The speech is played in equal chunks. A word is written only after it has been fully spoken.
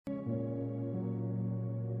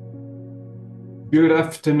Good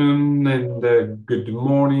afternoon and good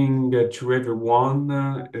morning to everyone.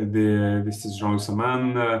 This is Jean-Luc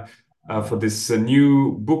Saman for this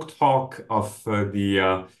new book talk of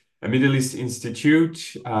the Middle East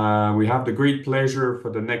Institute. We have the great pleasure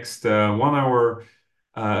for the next 1 hour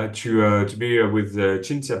to be with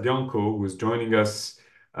Cinzia Bianco, who's joining us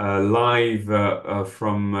live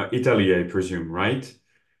from Italy, I presume, right?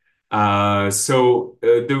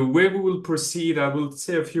 The way we will proceed, I will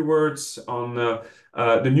say a few words on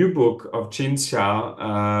the new book of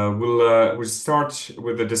Cinzia. We'll start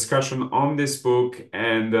with a discussion on this book,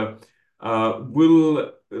 and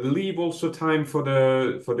we'll leave also time for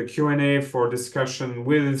the Q&A for discussion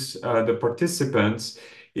with the participants.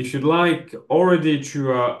 If you'd like already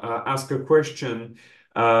to ask a question,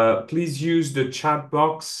 please use the chat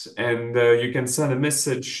box and you can send a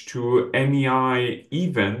message to MEI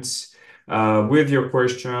events with your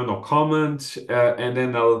question or comment, and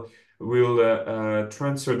then we'll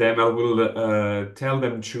transfer them. I will tell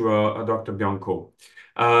them to Dr. Bianco.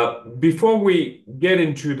 Before we get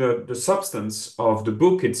into the substance of the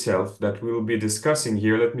book itself that we'll be discussing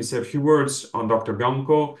here, let me say a few words on Dr.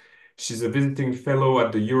 Bianco. She's a visiting fellow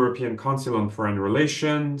at the European Council on Foreign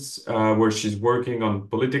Relations, where she's working on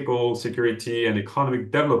political, security, and economic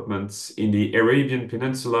developments in the Arabian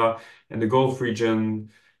Peninsula and the Gulf region,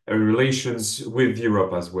 relations with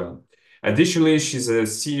Europe as well. Additionally, she's a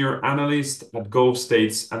senior analyst at Gulf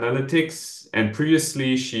States Analytics, and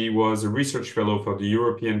previously she was a research fellow for the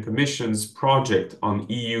European Commission's project on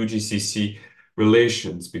EU-GCC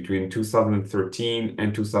relations between 2013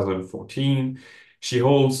 and 2014. She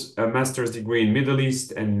holds a master's degree in Middle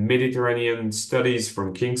East and Mediterranean Studies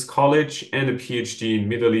from King's College and a PhD in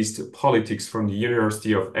Middle East Politics from the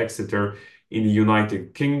University of Exeter in the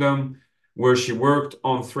United Kingdom, where she worked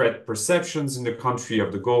on threat perceptions in the country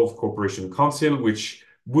of the Gulf Cooperation Council, which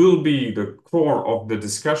will be the core of the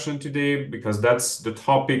discussion today because that's the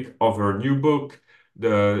topic of her new book,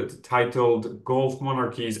 titled Gulf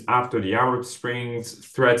Monarchies After the Arab Springs,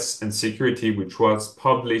 Threats and Security, which was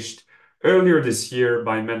published earlier this year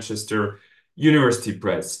by Manchester University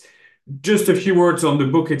Press. Just a few words on the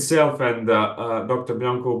book itself, and Dr.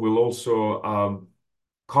 Bianco will also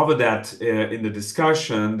cover that in the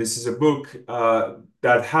discussion. This is a book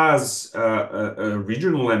that has a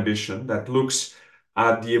regional ambition that looks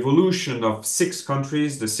at the evolution of six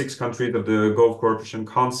countries, the six countries of the Gulf Cooperation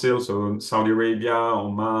Council, so Saudi Arabia,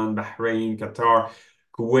 Oman, Bahrain, Qatar,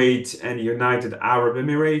 Kuwait, and the United Arab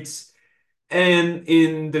Emirates. And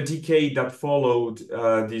in the decade that followed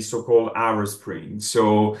the so-called Arab Spring.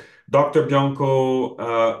 So Dr. Bianco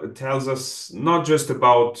tells us not just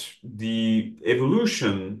about the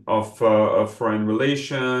evolution of foreign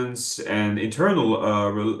relations and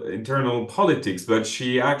internal politics, but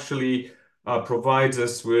she actually provides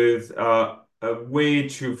us with a way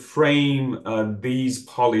to frame these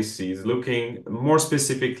policies, looking more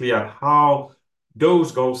specifically at how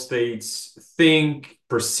those Gulf states think,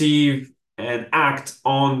 perceive, and act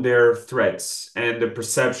on their threats and the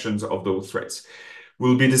perceptions of those threats.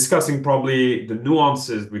 We'll be discussing probably the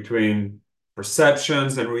nuances between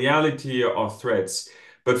perceptions and reality of threats.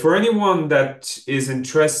 But for anyone that is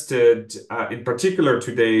interested, in particular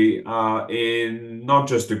today, in not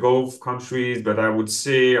just the Gulf countries, but I would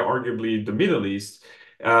say arguably the Middle East,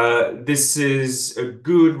 this is a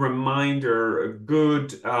good reminder, a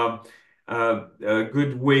good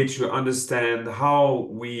way to understand how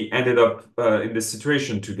we ended up in this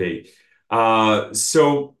situation today.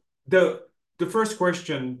 So the first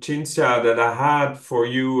question, Cinzia, that I had for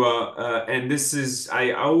you, and this is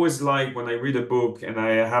I always like when I read a book and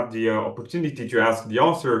I have the opportunity to ask the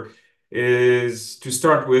author, is to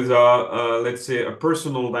start with let's say a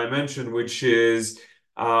personal dimension, which is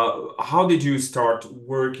how did you start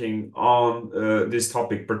working on this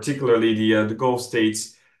topic, particularly the Gulf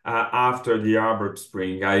states? After the Arab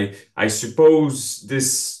Spring. I suppose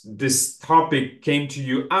this topic came to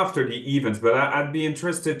you after the events, but I'd be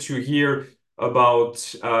interested to hear about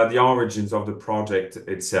the origins of the project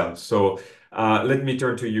itself. So let me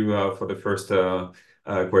turn to you for the first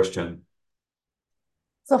question.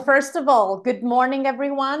 So first of all, good morning,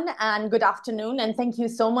 everyone, and good afternoon, and thank you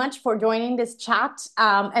so much for joining this chat.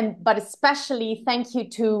 But especially thank you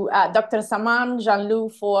to Dr. Saman,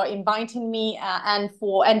 Jean-Luc for inviting me, and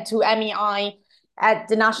to MEI at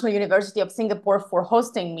the National University of Singapore for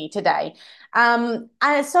hosting me today.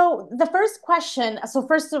 So the first question. So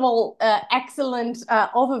first of all, excellent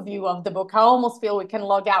overview of the book. I almost feel we can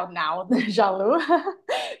log out now, Jean-Luc,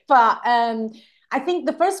 but. I think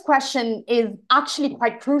the first question is actually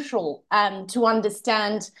quite crucial to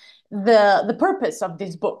understand the purpose of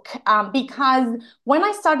this book, because when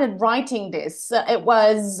I started writing this, it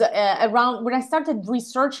was around when I started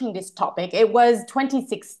researching this topic, it was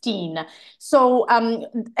 2016. So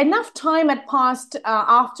enough time had passed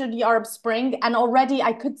after the Arab Spring, and already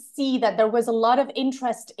I could see that there was a lot of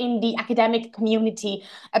interest in the academic community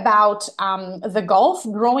about the Gulf,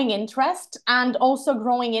 growing interest, and also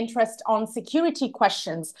growing interest on security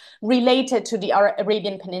questions related to the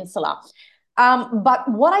Arabian Peninsula.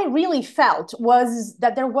 But what I really felt was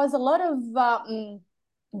that there was a lot of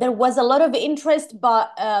interest,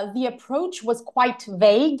 but the approach was quite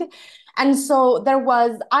vague. And so there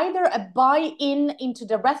was either a buy-in into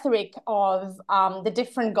the rhetoric of the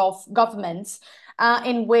different Gulf governments,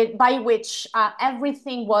 by which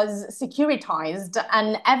everything was securitized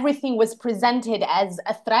and everything was presented as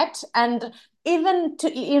a threat, and even to,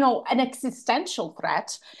 an existential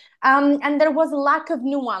threat. And there was a lack of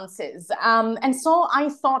nuances. And so I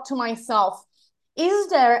thought to myself, is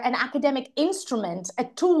there an academic instrument, a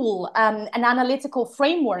tool, an analytical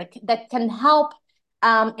framework that can help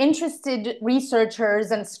interested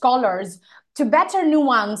researchers and scholars to better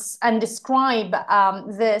nuance and describe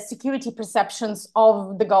the security perceptions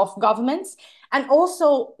of the Gulf governments? And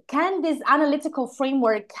also, can this analytical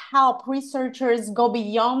framework help researchers go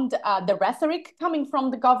beyond the rhetoric coming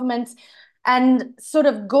from the government and sort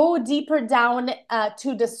of go deeper down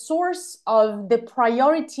to the source of the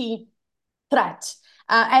priority threat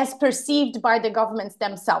as perceived by the governments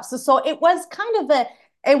themselves? So it was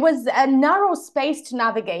a narrow space to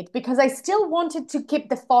navigate, because I still wanted to keep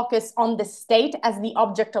the focus on the state as the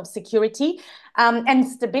object of security and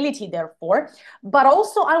stability, therefore. But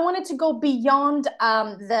also I wanted to go beyond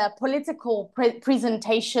the political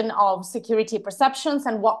presentation of security perceptions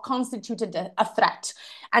and what constituted a threat.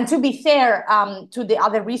 And to be fair to the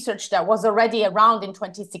other research that was already around in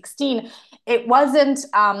 2016, it wasn't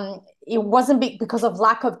because of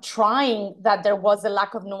lack of trying that there was a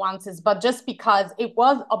lack of nuances, but just because it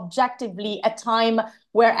was objectively a time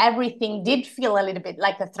where everything did feel a little bit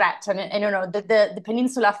like a threat. And the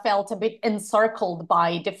peninsula felt a bit encircled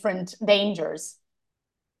by different dangers.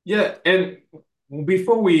 Yeah, and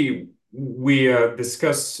before we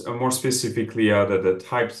discuss more specifically the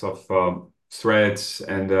types of threats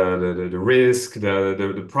and the risk,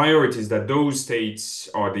 the priorities that those states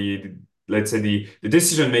or let's say the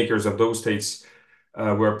decision makers of those states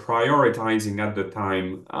were prioritizing at the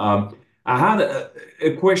time. I had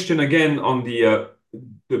a question again on the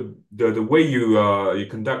way you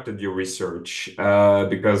conducted your research,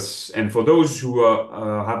 because, and for those who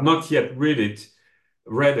have not yet read it,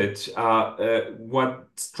 what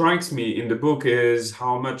strikes me in the book is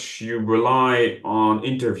how much you rely on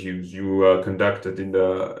interviews you conducted in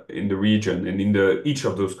the region and in each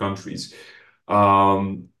of those countries.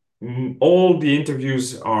 All the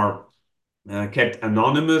interviews are kept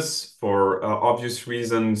anonymous for obvious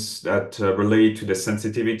reasons that relate to the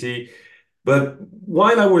sensitivity. But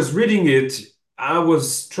while I was reading it, I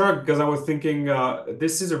was struck because I was thinking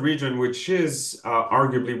this is a region which is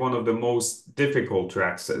arguably one of the most difficult to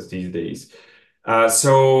access these days.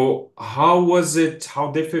 So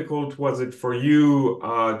how difficult was it for you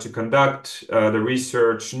to conduct the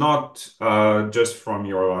research, not just from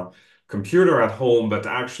your computer at home, but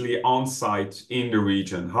actually on site in the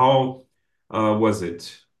region? How was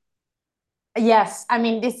it? Yes, I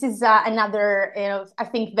mean, this is another, I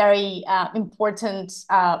think, very important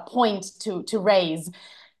point to raise.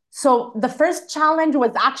 So the first challenge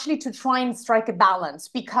was actually to try and strike a balance,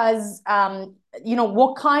 because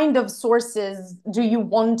what kind of sources do you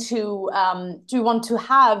want to have?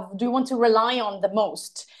 Do you want to rely on the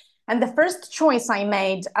most? And the first choice I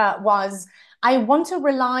made was I want to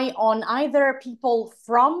rely on either people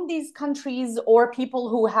from these countries or people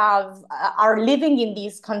who are living in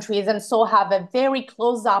these countries and so have a very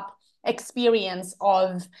close-up experience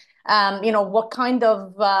of what kind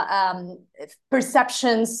of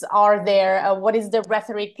perceptions are there, what is the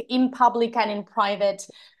rhetoric in public and in private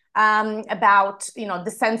about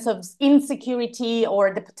the sense of insecurity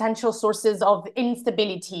or the potential sources of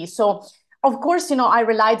instability. So of course, I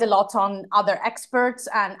relied a lot on other experts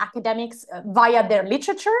and academics via their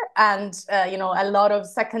literature and, a lot of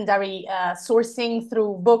secondary sourcing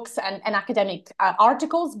through books and academic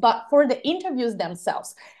articles. But for the interviews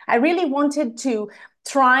themselves, I really wanted to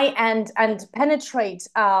try and penetrate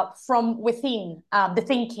from within the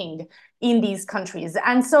thinking in these countries.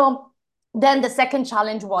 And so Then the second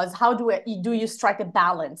challenge was, how do you strike a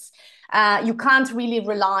balance? You can't really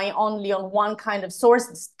rely only on one kind of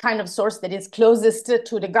source that is closest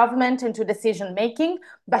to the government and to decision making,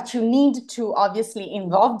 but you need to obviously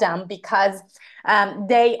involve them because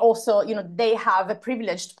they also, they have a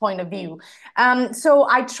privileged point of view. So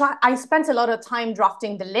I spent a lot of time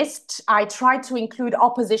drafting the list. I tried to include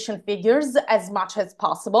opposition figures as much as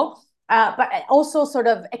possible, but also sort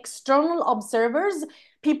of external observers,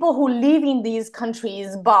 people who live in these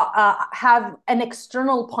countries but have an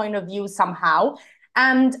external point of view somehow.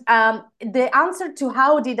 And the answer to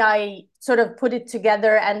how did I sort of put it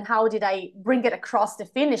together and how did I bring it across the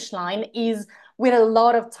finish line is with a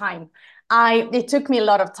lot of time. It took me a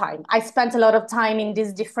lot of time. I spent a lot of time in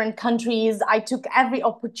these different countries. I took every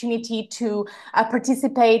opportunity to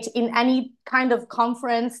participate in any kind of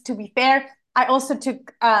conference. To be fair, I also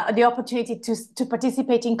took the opportunity to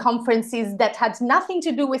participate in conferences that had nothing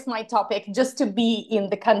to do with my topic, just to be in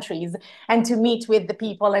the countries and to meet with the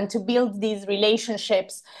people and to build these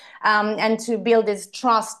relationships and to build this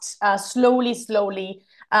trust slowly.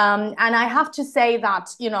 And I have to say that,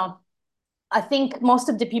 I think most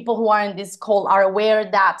of the people who are in this call are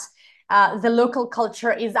aware that the local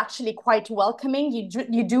culture is actually quite welcoming.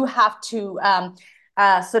 You do have to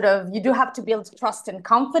you do have to build trust and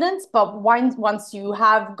confidence, but once you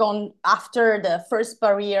have gone after the first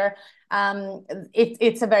barrier,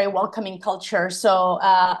 it's a very welcoming culture. So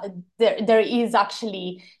there is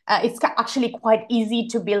actually it's actually quite easy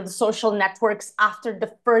to build social networks after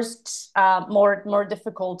the first more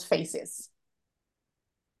difficult phases.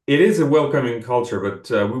 It is a welcoming culture, but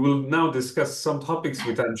we will now discuss some topics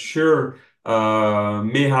which I'm sure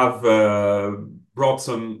may have brought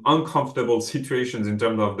some uncomfortable situations in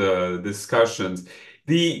terms of the discussions.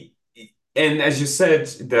 The and as you said,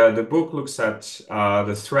 the book looks at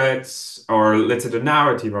the threats, or let's say the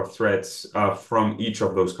narrative of threats from each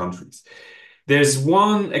of those countries. There's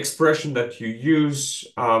one expression that you use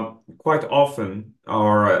quite often,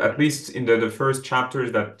 or at least in the first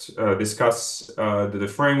chapters that discuss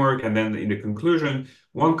the framework, and then in the conclusion,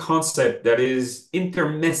 one concept that is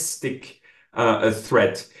intermestic a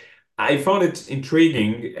threat. I found it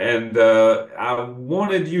intriguing, and I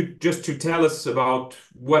wanted you just to tell us about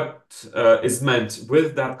what is meant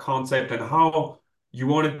with that concept and how you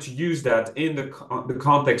wanted to use that in the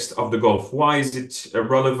context of the Gulf. Why is it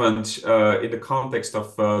relevant in the context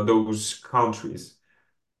of those countries?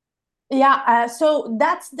 Yeah, so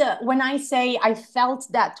when I say I felt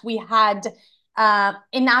that we had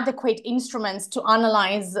inadequate instruments to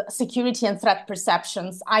analyze security and threat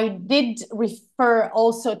perceptions, I did refer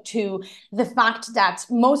also to the fact that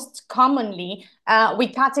most commonly we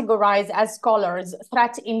categorize as scholars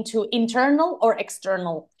threat into internal or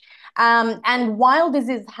external. And while this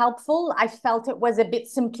is helpful, I felt it was a bit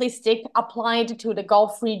simplistic applied to the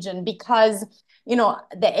Gulf region because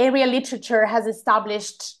the area literature has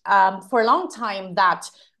established for a long time that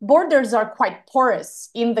borders are quite porous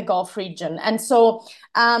in the Gulf region. And so,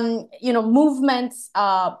 movements,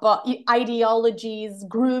 but ideologies,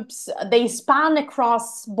 groups, they span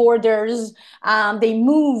across borders, they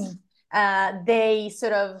move, they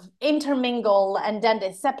sort of intermingle and then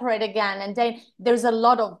they separate again. And then there's a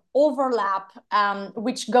lot of overlap,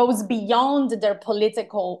 which goes beyond their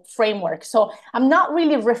political framework. So I'm not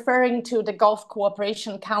really referring to the Gulf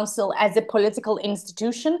Cooperation Council as a political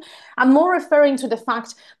institution. I'm more referring to the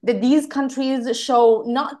fact that these countries show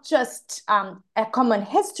not just a common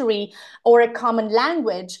history or a common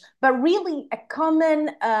language, but really a common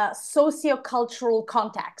socio-cultural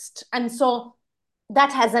context. And so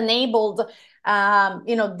that has enabled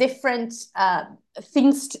different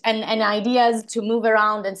things and ideas to move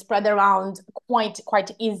around and spread around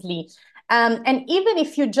quite easily. And even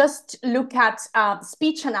if you just look at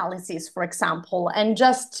speech analysis, for example, and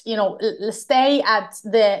just stay at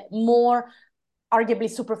the more arguably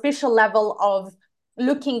superficial level of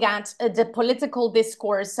looking at the political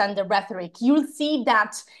discourse and the rhetoric, you'll see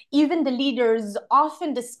that even the leaders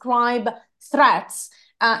often describe threats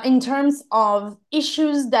in terms of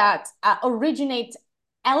issues that originate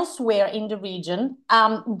elsewhere in the region,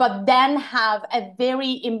 but then have a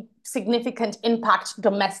very significant impact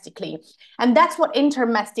domestically. And that's what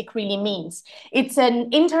intermestic really means. It's an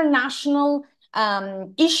international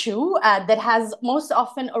issue that has most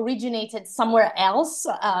often originated somewhere else.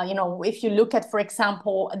 If you look at, for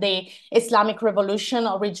example, the Islamic Revolution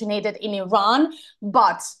originated in Iran,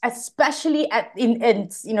 but especially in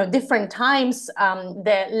different times,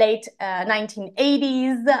 the late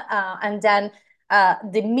 1980s, and then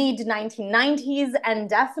the mid 1990s, and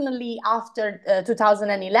definitely after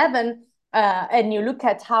 2011. And you look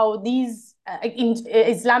at how these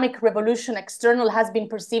Islamic revolution external has been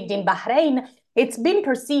perceived in Bahrain, it's been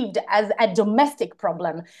perceived as a domestic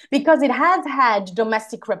problem because it has had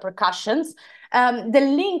domestic repercussions.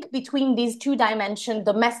 The link between these two dimensions,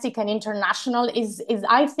 domestic and international, is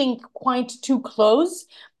I think, quite too close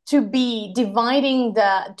to be to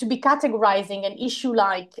be categorizing an issue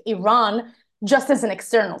like Iran just as an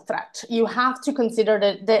external threat. You have to consider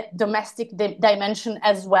the domestic dimension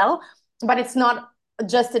as well, but it's not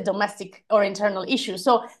just a domestic or internal issue.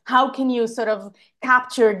 So how can you sort of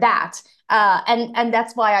capture that? And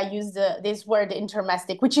that's why I use this word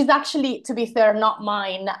intermestic, which is actually, to be fair, not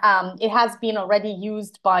mine. It has been already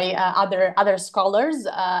used by other scholars,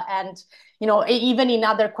 and even in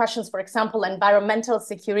other questions, for example, environmental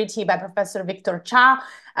security by Professor Victor Cha,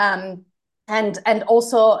 and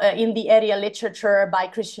also in the area literature by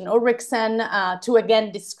Christian Ulrichsen, to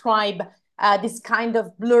again describe this kind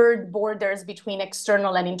of blurred borders between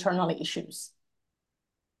external and internal issues.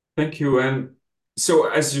 Thank you. And so,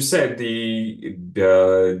 as you said,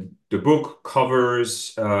 the book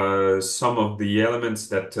covers some of the elements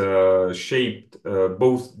that shaped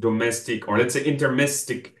both domestic, or let's say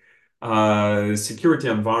intermestic, security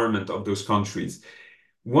environment of those countries.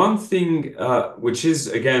 One thing which is,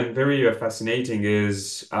 again, very fascinating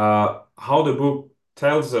is how the book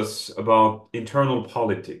tells us about internal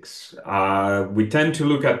politics. We tend to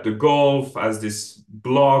look at the Gulf as this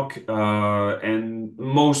bloc, and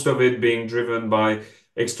most of it being driven by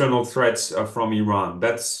external threats from Iran.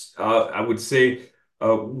 That's, I would say,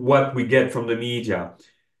 what we get from the media.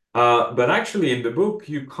 But actually, in the book,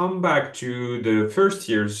 you come back to the first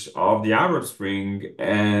years of the Arab Spring,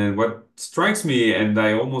 and what strikes me, and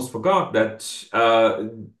I almost forgot, that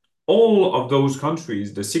all of those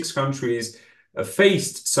countries, the six countries,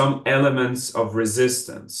 faced some elements of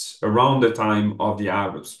resistance around the time of the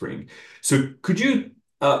Arab Spring. So could you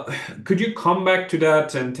come back to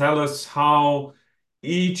that and tell us how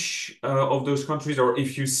each of those countries, or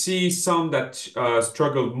if you see some that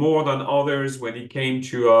struggled more than others when it came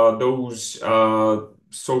to those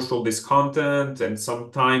social discontent, and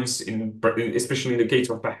sometimes, especially in the case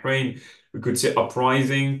of Bahrain, we could say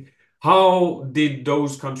uprising. How did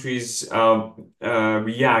those countries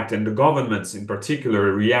react, and the governments in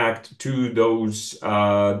particular react to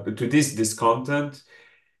this discontent?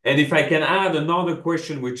 And if I can add another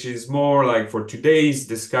question, which is more like for today's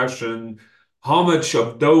discussion, how much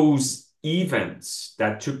of those events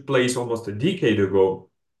that took place almost a decade ago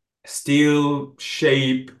still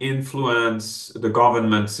shape, influence the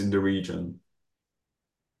governments in the region?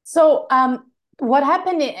 So what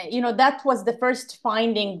happened, that was the first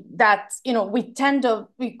finding that,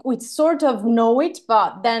 we sort of know it,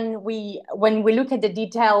 but then when we look at the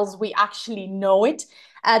details, we actually know it.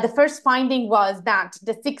 The first finding was that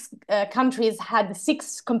the six countries had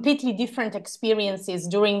six completely different experiences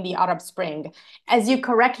during the Arab Spring. As you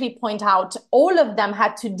correctly point out, all of them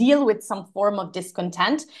had to deal with some form of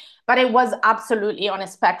discontent, but it was absolutely on a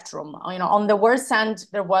spectrum. On the worst end,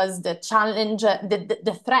 there was the challenge,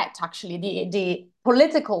 the threat, actually, the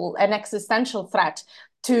political and existential threat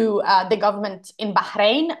to the government in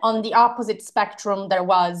Bahrain. On the opposite spectrum, there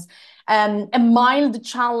was a mild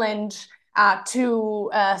challenge to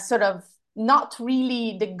sort of not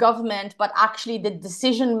really the government, but actually the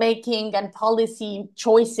decision-making and policy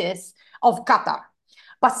choices of Qatar.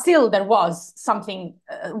 But still, there was something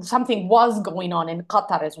was going on in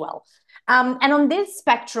Qatar as well. And on this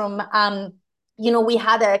spectrum, we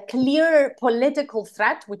had a clear political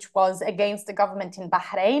threat, which was against the government in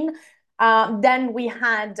Bahrain. Then we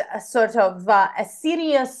had a sort of a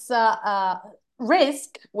serious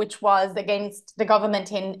risk, which was against the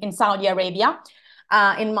government in Saudi Arabia,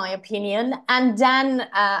 in my opinion. And then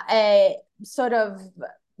a sort of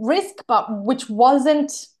risk, but which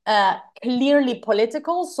wasn't clearly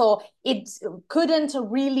political, so it couldn't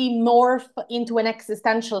really morph into an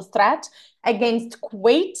existential threat against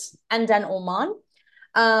Kuwait and then Oman.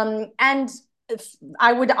 And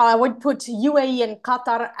I would put UAE and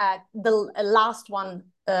Qatar at the last one,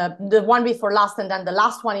 the one before last, and then the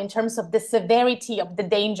last one in terms of the severity of the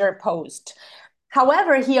danger posed.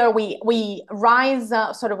 However, here we rise,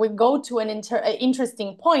 we go to an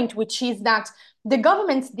interesting point, which is that the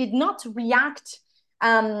governments did not react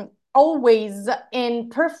always in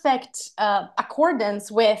perfect accordance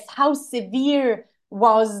with how severe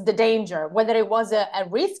was the danger, whether it was a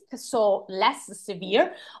risk, so less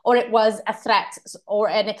severe, or it was a threat or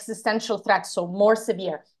an existential threat, so more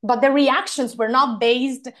severe. But the reactions were not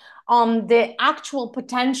based on the actual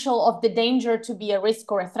potential of the danger to be a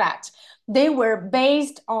risk or a threat. They were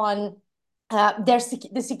based on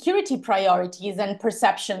the security priorities and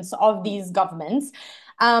perceptions of these governments.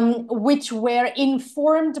 which were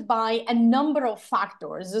informed by a number of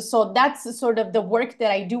factors. So that's sort of the work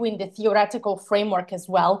that I do in the theoretical framework as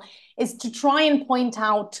well, is to try and point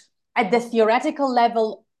out at the theoretical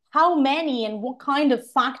level how many and what kind of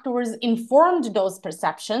factors informed those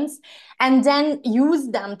perceptions, and then use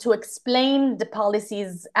them to explain the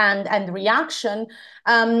policies and reaction,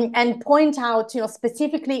 and point out,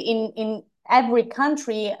 specifically in every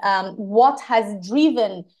country, what has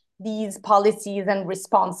driven these policies and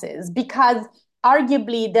responses. Because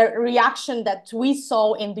arguably the reaction that we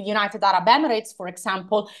saw in the United Arab Emirates, for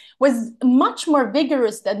example, was much more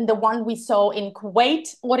vigorous than the one we saw in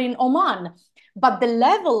Kuwait or in Oman. But the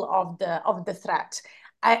level of the threat,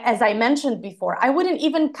 as I mentioned before, I wouldn't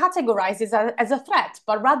even categorize it as a threat,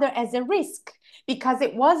 but rather as a risk, because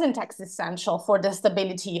it wasn't existential for the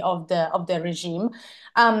stability of the regime.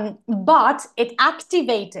 But it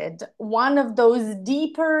activated one of those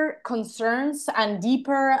deeper concerns and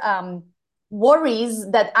deeper worries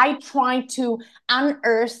that I try to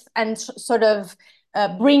unearth and sort of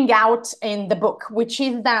bring out in the book, which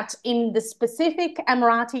is that in the specific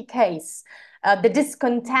Emirati case, the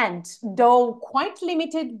discontent, though quite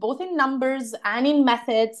limited both in numbers and in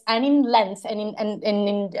methods and in length and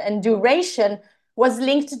in duration, was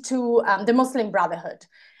linked to the Muslim Brotherhood.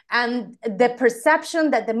 And the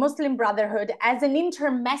perception that the Muslim Brotherhood as an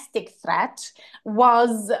intermestic threat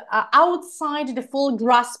was outside the full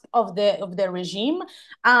grasp of the regime,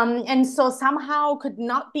 and so somehow could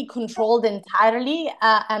not be controlled entirely.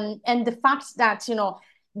 And the fact that,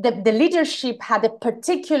 the leadership had a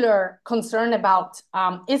particular concern about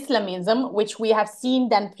Islamism, which we have seen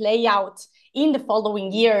then play out in the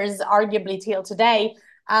following years, arguably till today,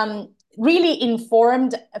 really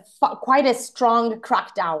informed quite a strong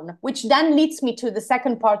crackdown, which then leads me to the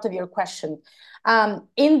second part of your question.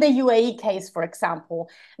 In the UAE case, for example,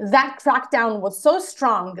 that crackdown was so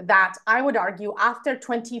strong that I would argue after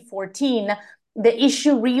 2014, the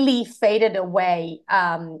issue really faded away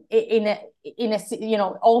in a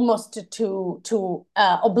almost to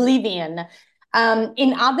oblivion.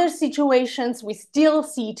 In other situations, we still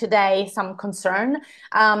see today some concern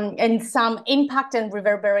and some impact and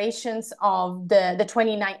reverberations of the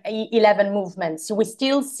 2011 movements. We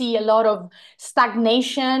still see a lot of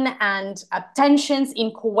stagnation and tensions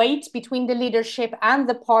in Kuwait between the leadership and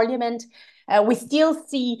the parliament. We still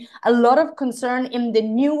see a lot of concern in the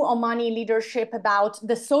new Omani leadership about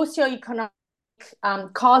the socioeconomic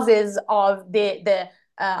causes of the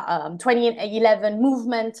 2011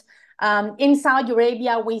 movement. In Saudi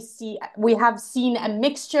Arabia, we have seen a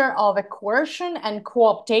mixture of a coercion and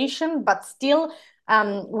co-optation, but still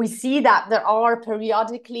we see that there are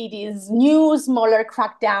periodically these new smaller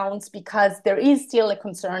crackdowns because there is still a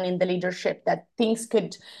concern in the leadership that things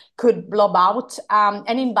could blow out.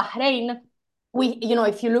 And in Bahrain,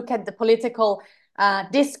 if you look at the political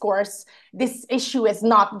discourse, this issue has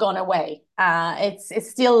not gone away. It's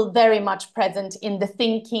still very much present in the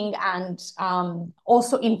thinking and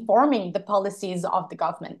also informing the policies of the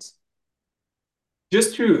government.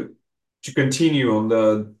 Just to continue on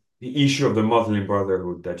the issue of the Muslim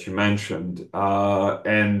Brotherhood that you mentioned,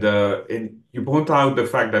 and you point out the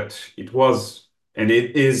fact that it was and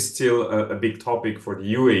it is still a big topic for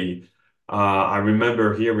the UAE. I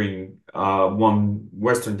remember hearing one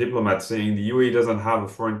Western diplomat saying the UAE doesn't have a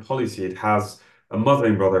foreign policy, it has a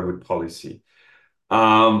Muslim Brotherhood policy.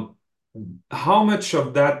 How much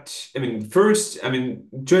of that, first,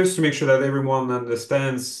 just to make sure that everyone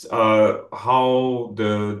understands how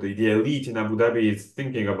the elite in Abu Dhabi is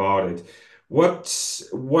thinking about it, what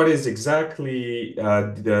is exactly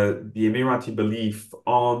the Emirati belief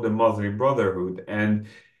on the Muslim Brotherhood? And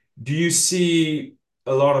do you see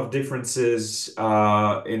a lot of differences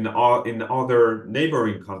in other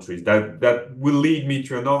neighboring countries? That will lead me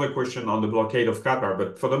to another question on the blockade of Qatar.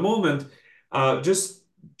 But for the moment, just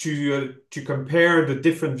to compare the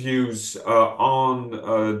different views on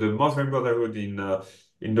the Muslim Brotherhood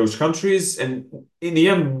in those countries, and in the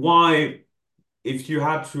end, why, if you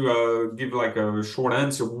had to give like a short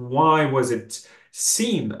answer, why was it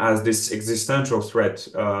seen as this existential threat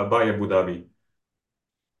by Abu Dhabi?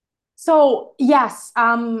 So yes,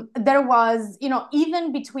 there was,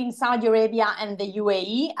 even between Saudi Arabia and the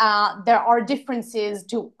UAE, there are differences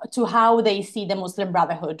to how they see the Muslim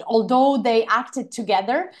Brotherhood. Although they acted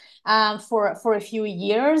together for a few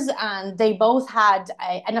years and they both had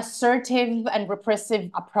an assertive and repressive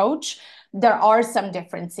approach, there are some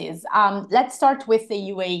differences. Let's start with the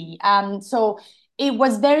UAE. So it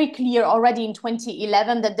was very clear already in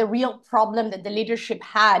 2011 that the real problem that the leadership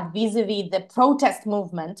had vis-a-vis the protest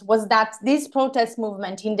movement was that this protest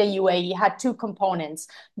movement in the UAE had two components: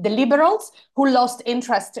 the liberals, who lost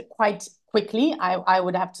interest quite quickly, I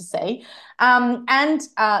would have to say, and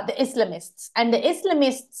the Islamists. And the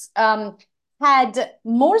Islamists had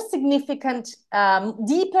more significant,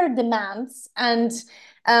 deeper demands, and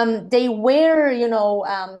they were,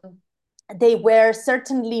 they were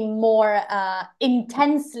certainly more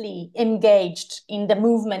intensely engaged in the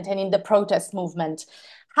movement and in the protest movement.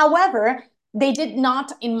 However, they did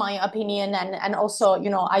not, in my opinion, and also,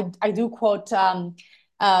 I do quote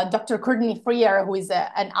Dr. Courtney Freer, who is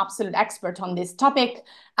an absolute expert on this topic.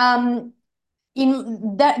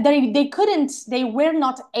 In that they were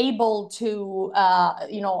not able to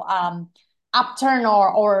upturn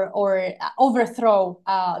or overthrow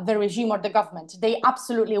the regime or the government. They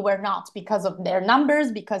absolutely were not, because of their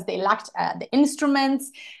numbers, because they lacked the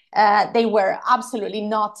instruments. They were absolutely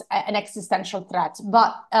not an existential threat.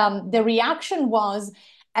 But the reaction was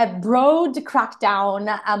a broad crackdown,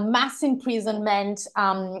 a mass imprisonment.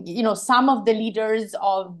 Some of the leaders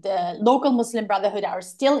of the local Muslim Brotherhood are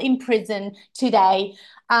still in prison today.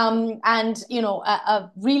 And,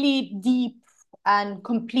 a really deep and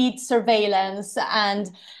complete surveillance and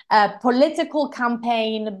a political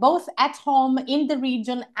campaign, both at home, in the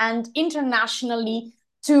region, and internationally,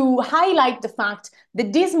 to highlight the fact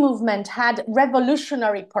that this movement had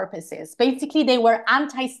revolutionary purposes. Basically, they were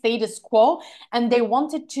anti-status quo, and they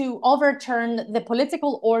wanted to overturn the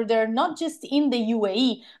political order, not just in the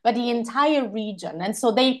UAE, but the entire region. And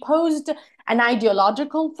so they posed an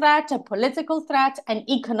ideological threat, a political threat, an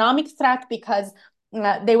economic threat, because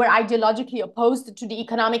they were ideologically opposed to the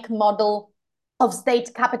economic model of state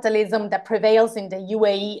capitalism that prevails in the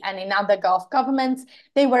UAE and in other Gulf governments.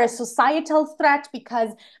 They were a societal threat because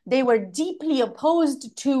they were deeply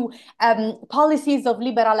opposed to policies of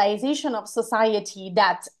liberalization of society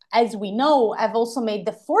that, as we know, have also made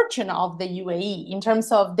the fortune of the UAE in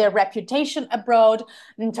terms of their reputation abroad,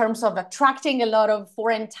 in terms of attracting a lot of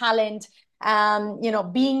foreign talent,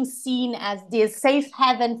 being seen as the safe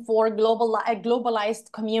haven for a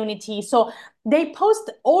globalized community. So they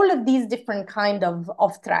post all of these different kind of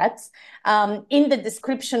threats in the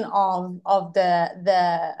description of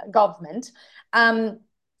the government.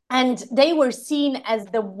 And they were seen as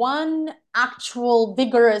the one actual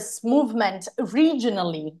vigorous movement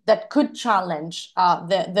regionally that could challenge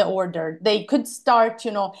the order. They could start,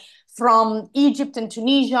 from Egypt and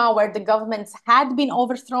Tunisia, where the governments had been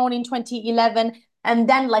overthrown in 2011, and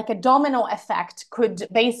then, like a domino effect, could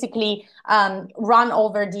basically run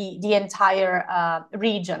over the entire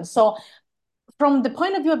region. So from the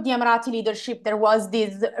point of view of the Emirati leadership, there was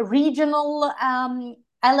this regional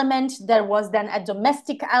element, there was then a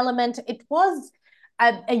domestic element. It was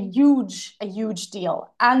a huge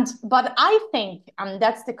deal. But I think, and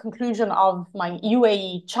that's the conclusion of my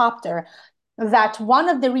UAE chapter, that one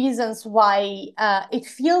of the reasons why it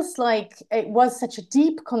feels like it was such a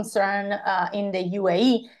deep concern in the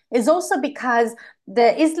UAE is also because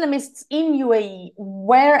the Islamists in UAE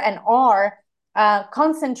were and are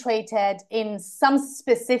concentrated in some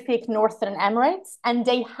specific northern emirates, and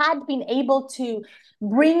they had been able to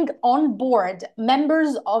bring on board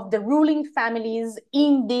members of the ruling families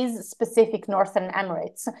in these specific northern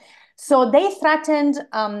emirates. So they threatened,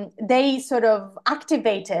 they sort of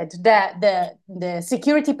activated the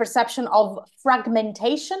security perception of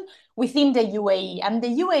fragmentation within the UAE. And the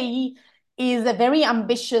UAE is a very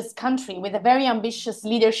ambitious country with a very ambitious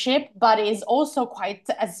leadership, but is also quite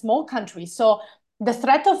a small country. So the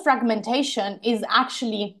threat of fragmentation is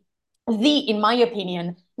actually in my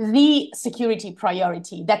opinion, the security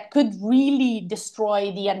priority that could really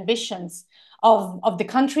destroy the ambitions of the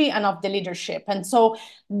country and of the leadership. And so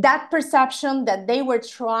that perception that they were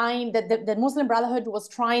trying, that the Muslim Brotherhood was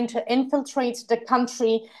trying to infiltrate the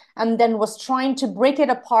country and then was trying to break it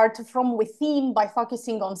apart from within by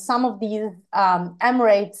focusing on some of these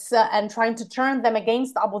emirates and trying to turn them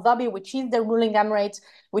against Abu Dhabi, which is the ruling emirate,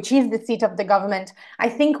 which is the seat of the government, I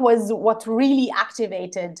think was what really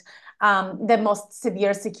activated the most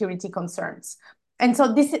severe security concerns. And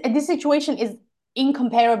so this situation is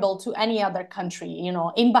incomparable to any other country.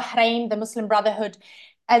 In Bahrain, the Muslim Brotherhood,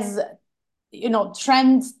 as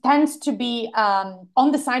tends to be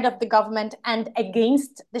on the side of the government and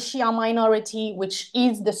against the Shia minority, which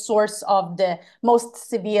is the source of the most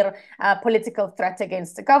severe political threat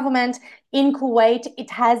against the government. In Kuwait, it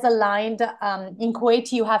has aligned. In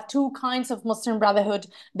Kuwait, you have two kinds of Muslim Brotherhood.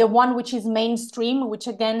 The one which is mainstream, which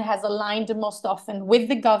again has aligned most often with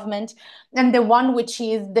the government, and the one which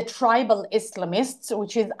is the tribal Islamists,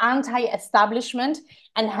 which is anti-establishment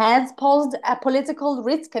and has posed a political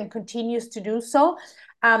risk and continues to do so.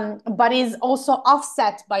 But is also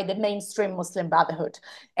offset by the mainstream Muslim Brotherhood.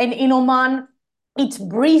 And in Oman, it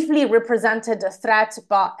briefly represented a threat,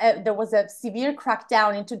 but there was a severe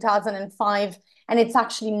crackdown in 2005, and it's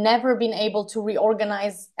actually never been able to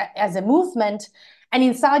reorganize as a movement. And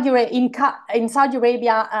in Saudi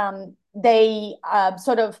Arabia, they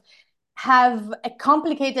sort of have a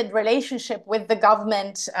complicated relationship with the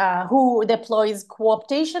government, who deploys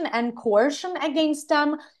co-optation and coercion against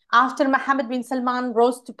them. After Mohammed bin Salman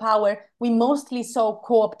rose to power, we mostly saw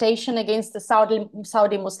co-optation against the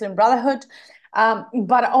Saudi Muslim Brotherhood.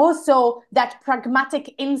 But also that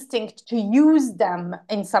pragmatic instinct to use them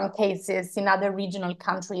in some cases in other regional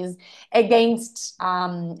countries against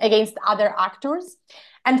other actors.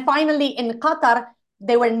 And finally, in Qatar,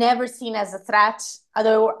 they were never seen as a threat.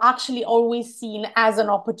 They were actually always seen as an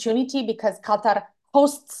opportunity because Qatar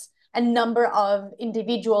hosts a number of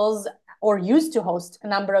individuals, or used to host a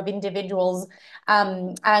number of individuals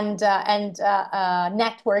and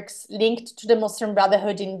networks linked to the Muslim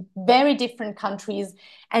Brotherhood in very different countries.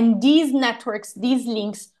 And these networks, these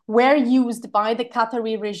links were used by the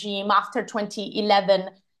Qatari regime after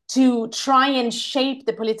 2011 to try and shape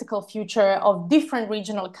the political future of different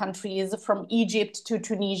regional countries from Egypt to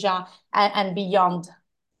Tunisia and beyond.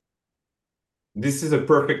 This is a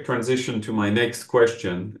perfect transition to my next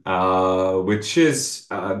question, which is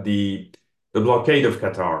the blockade of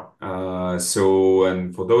Qatar.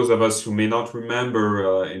 And for those of us who may not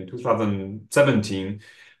remember, in 2017,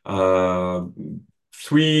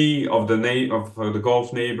 three of the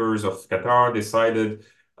Gulf neighbors of Qatar decided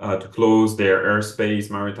to close their airspace,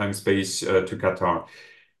 maritime space, to Qatar.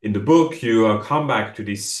 In the book, you come back to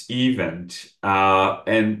this event,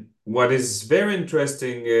 and what is very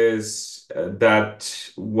interesting is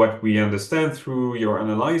that what we understand through your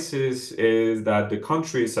analysis is that the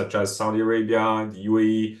countries such as Saudi Arabia, the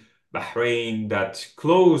UAE, Bahrain, that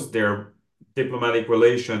closed their diplomatic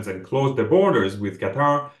relations and closed their borders with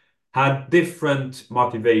Qatar had different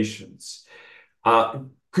motivations.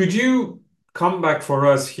 Could you come back for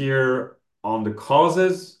us here on the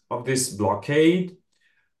causes of this blockade?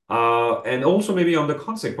 And also maybe on the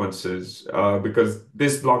consequences, because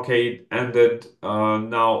this blockade ended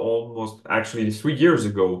now almost actually 3 years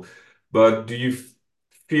ago. But do you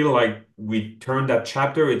feel like we turned that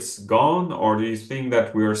chapter, it's gone, or do you think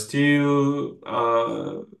that we are still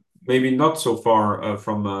maybe not so far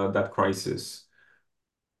from that crisis?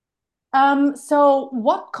 So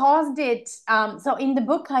what caused it? So in the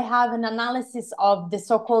book, I have an analysis of the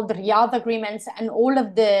so-called Riyadh agreements and all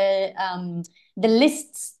of the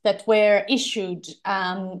lists that were issued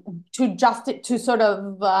to sort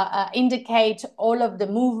of indicate all of the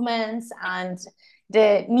movements and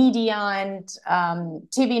the media and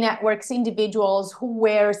TV networks, individuals who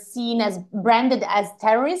were seen as branded as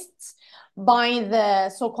terrorists by the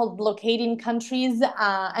so-called blockading countries.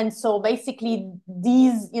 And so basically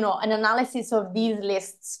these, an analysis of these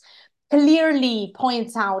lists clearly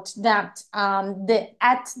points out that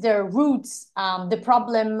at their roots, the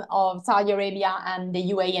problem of Saudi Arabia and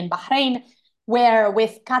the UAE and Bahrain were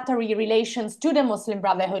with Qatari relations to the Muslim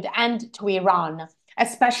Brotherhood and to Iran,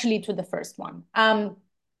 especially to the first one.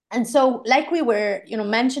 And so, like we were,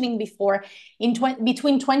 mentioning before,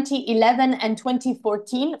 between 2011 and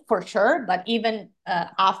 2014, for sure, but even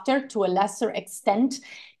after, to a lesser extent,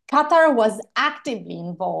 Qatar was actively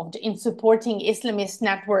involved in supporting Islamist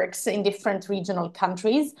networks in different regional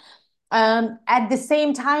countries. At the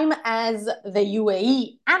same time as the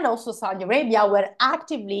UAE and also Saudi Arabia were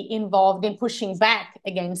actively involved in pushing back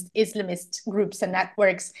against Islamist groups and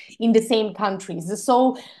networks in the same countries.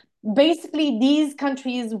 So basically, these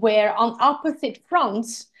countries were on opposite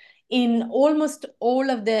fronts in almost all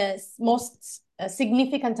of the most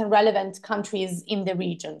significant and relevant countries in the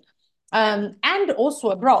region. And also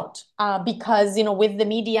abroad, because, with the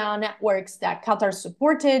media networks that Qatar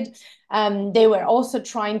supported, they were also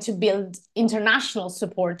trying to build international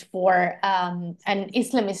support for an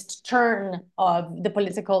Islamist turn of the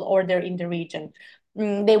political order in the region.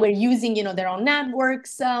 They were using, their own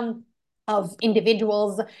networks of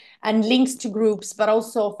individuals and links to groups, but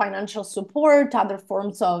also financial support, other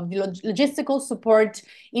forms of logistical support.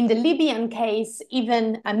 In the Libyan case,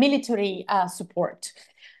 even military support.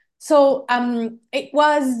 So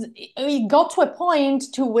it got to a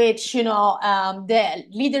point to which, the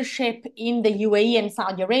leadership in the UAE and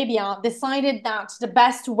Saudi Arabia decided that the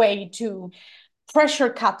best way to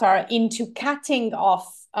pressure Qatar into cutting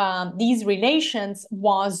off these relations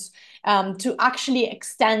was to actually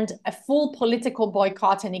extend a full political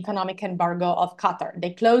boycott and economic embargo of Qatar.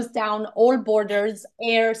 They closed down all borders,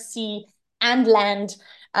 air, sea, and land.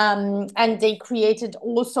 And they created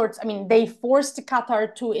all sorts, I mean, they forced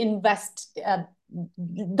Qatar to invest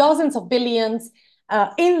dozens of billions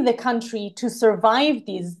in the country to survive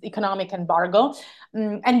this economic embargo.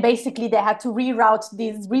 And basically, they had to reroute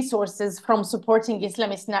these resources from supporting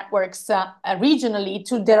Islamist networks regionally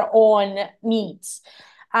to their own needs.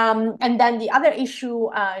 And then the other issue,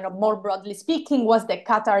 more broadly speaking, was that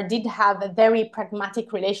Qatar did have a very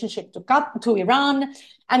pragmatic relationship to Iran,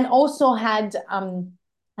 and also had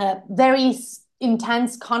very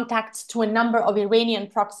intense contacts to a number of Iranian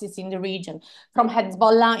proxies in the region, from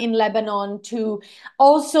Hezbollah in Lebanon to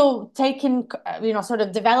also taking, sort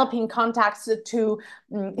of developing contacts to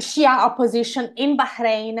Shia opposition in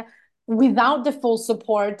Bahrain without the full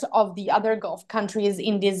support of the other Gulf countries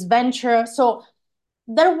in this venture. So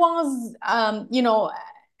there was,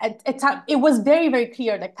 it was very, very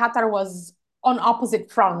clear that Qatar was on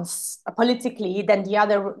opposite fronts politically than the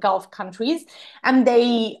other Gulf countries, and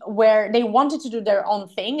they wanted to do their own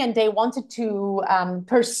thing, and they wanted to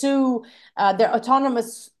pursue their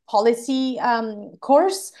autonomous policy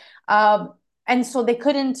course. And so they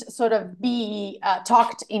couldn't sort of be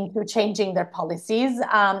talked into changing their policies.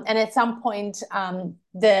 And at some point,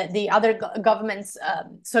 the other governments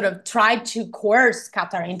sort of tried to coerce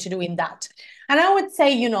Qatar into doing that. And I would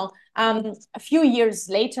say, a few years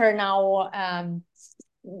later now,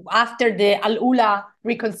 after the Al-Ula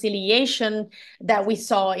reconciliation that we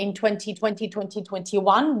saw in 2020,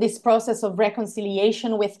 2021, this process of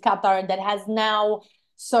reconciliation with Qatar that has now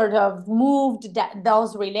sort of moved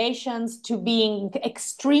those relations to being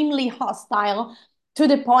extremely hostile, to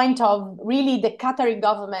the point of really the Qatari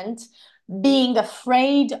government being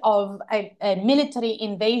afraid of a military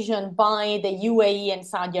invasion by the UAE and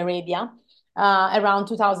Saudi Arabia around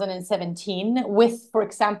 2017, with, for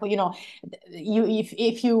example,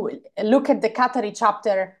 if you look at the Qatari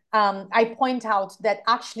chapter, I point out that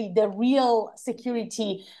actually the real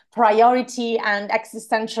security priority and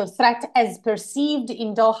existential threat as perceived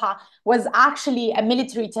in Doha was actually a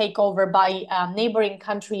military takeover by neighboring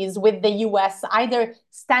countries, with the US either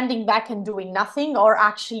standing back and doing nothing, or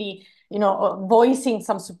actually, voicing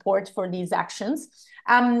some support for these actions.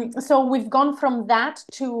 So we've gone from that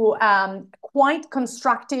to quite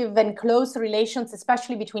constructive and close relations,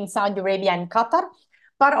 especially between Saudi Arabia and Qatar,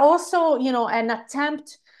 but also, an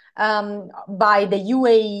attempt by the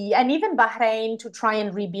UAE and even Bahrain to try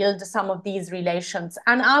and rebuild some of these relations.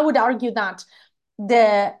 And I would argue that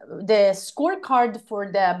the scorecard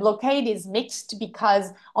for the blockade is mixed,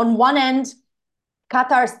 because on one end,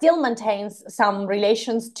 Qatar still maintains some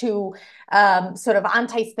relations to sort of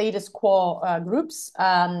anti-status quo groups,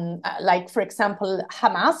 like, for example,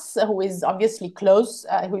 Hamas, who is obviously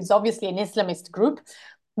who is obviously an Islamist group.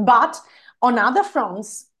 But on other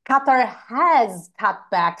fronts, Qatar has cut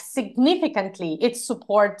back significantly its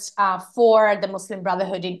support for the Muslim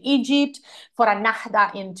Brotherhood in Egypt, for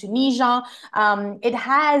Al-Nahda in Tunisia. It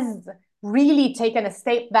has really taken a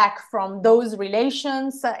step back from those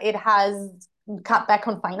relations. It has cut back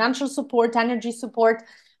on financial support, energy support.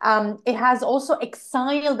 It has also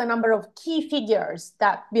exiled a number of key figures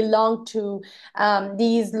that belong to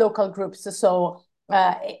these local groups. So,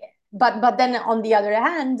 but then on the other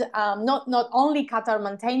hand, not only Qatar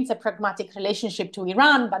maintains a pragmatic relationship to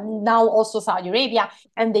Iran, but now also Saudi Arabia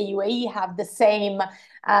and the UAE have the same,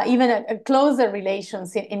 even a closer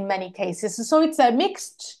relations in many cases. So it's a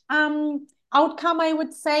mixed outcome, I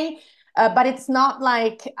would say. But it's not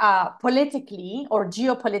like politically or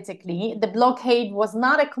geopolitically, the blockade was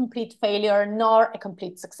not a complete failure nor a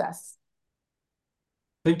complete success.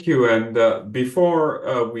 Thank you. And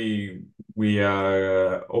before we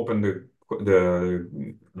open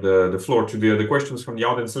the floor to the questions from the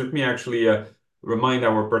audience, let me actually remind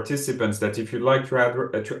our participants that if you'd like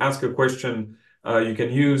to ask a question, you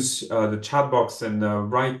can use the chat box and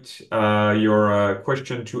write your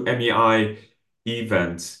question to MEI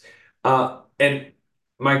events. And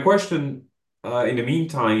my question, in the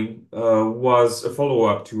meantime, was a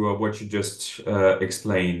follow-up to what you just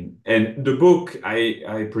explained. And the book,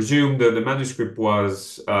 I presume that the manuscript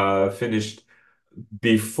was finished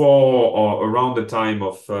before or around the time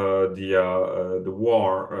of the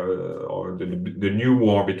war or the new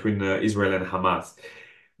war between Israel and Hamas.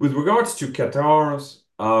 With regards to Qatar's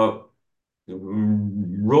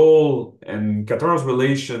role and Qatar's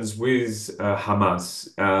relations with Hamas,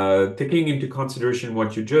 taking into consideration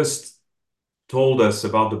what you just told us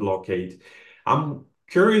about the blockade. I'm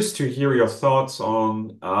curious to hear your thoughts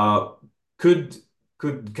on could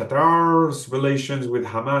could Qatar's relations with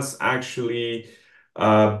Hamas actually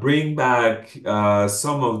bring back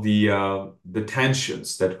some of the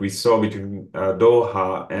tensions that we saw between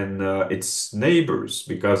Doha and its neighbors?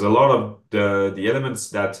 Because a lot of the elements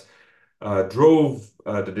that drove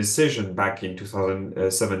the decision back in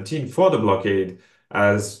 2017 for the blockade,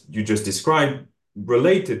 as you just described,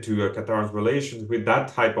 related to Qatar's relations with that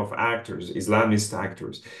type of actors, Islamist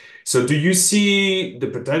actors. So, do you see the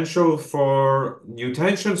potential for new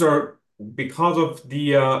tensions, or because of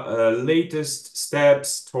the latest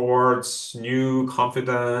steps towards new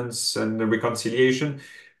confidence and the reconciliation,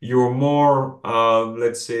 you're more,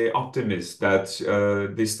 let's say, optimist that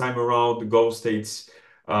this time around the Gulf states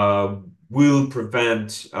uh, will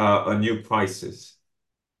prevent a new crisis?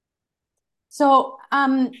 So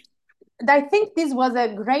I think this was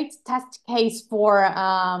a great test case for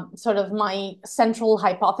sort of my central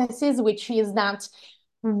hypothesis, which is that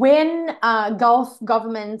when Gulf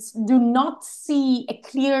governments do not see a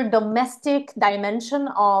clear domestic dimension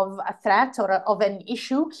of a threat or of an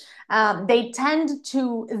issue, they tend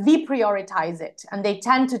to deprioritize it and they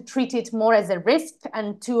tend to treat it more as a risk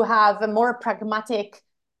and to have a more pragmatic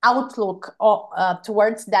outlook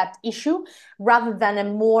towards that issue rather than a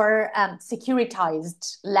more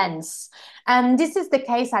securitized lens. And this is the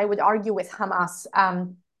case, I would argue, with Hamas,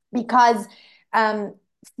 because um,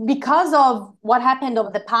 because of what happened over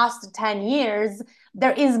the past 10 years,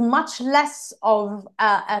 there is much less of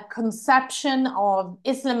a conception of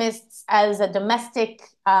Islamists as a domestic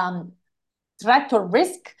threat or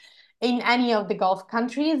risk in any of the Gulf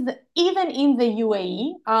countries, even in the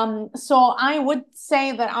UAE. So I would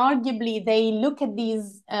say that arguably they look at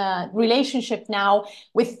these relationship now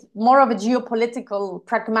with more of a geopolitical,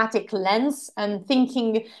 pragmatic lens and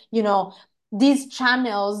thinking, these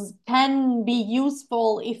channels can be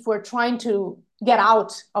useful if we're trying to get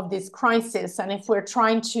out of this crisis and if we're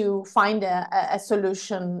trying to find a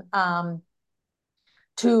solution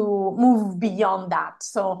to move beyond that.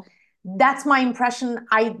 So that's my impression.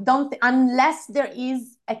 I don't, unless there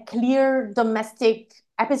is a clear domestic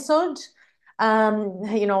episode,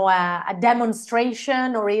 a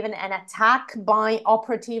demonstration or even an attack by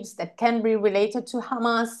operatives that can be related to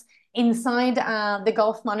Hamas inside the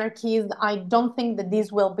Gulf monarchies, I don't think that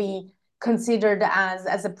these will be considered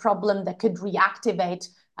as a problem that could reactivate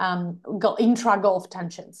intra-Gulf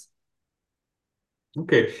tensions.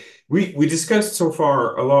 Okay, we discussed so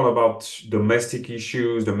far a lot about domestic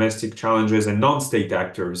issues, domestic challenges, and non-state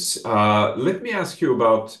actors. Let me ask you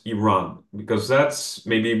about Iran, because that's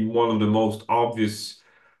maybe one of the most obvious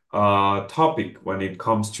topic when it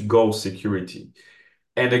comes to Gulf security.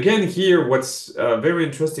 And again, here, what's very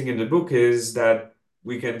interesting in the book is that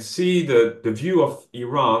we can see the view of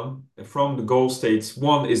Iran from the Gulf states.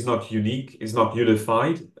 One is not unique, is not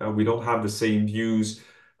unified. We don't have the same views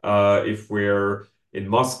if we're in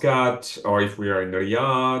Muscat or if we are in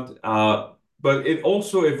Riyadh. But it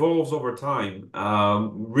also evolves over time.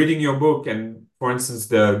 Reading your book and, for instance,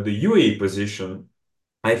 the UAE position,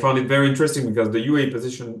 I found it very interesting because the UAE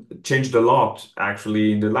position changed a lot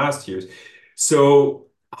actually in the last years. So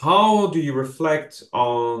how do you reflect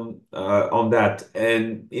on that?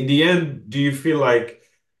 And in the end, do you feel like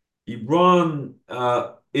Iran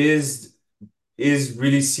is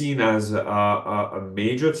really seen as a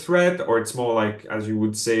major threat, or it's more like, as you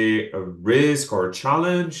would say, a risk or a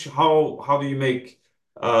challenge? How do you make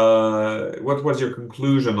what was your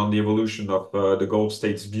conclusion on the evolution of the Gulf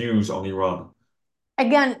states' views on Iran?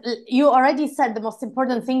 Again, you already said the most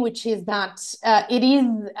important thing, which is that it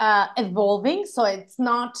is evolving. So it's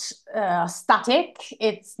not static,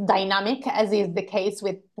 it's dynamic, as is the case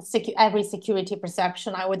with every security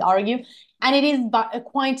perception, I would argue. And it is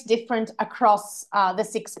quite different across the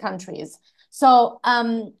 6 countries. So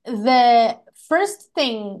the first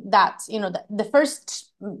thing that, the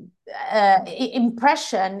first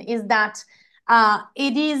impression is that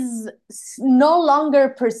it is no longer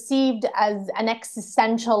perceived as an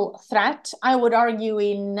existential threat, I would argue,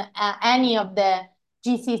 in any of the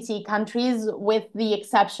GCC countries, with the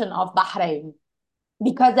exception of Bahrain.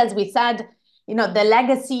 Because, as we said, the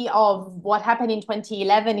legacy of what happened in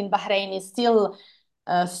 2011 in Bahrain is still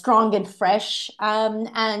strong and fresh, and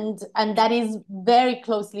that is very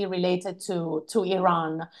closely related to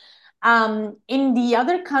Iran. In the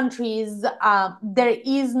other countries, there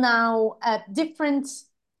is now a different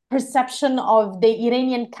perception of the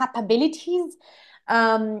Iranian capabilities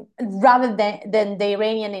rather than the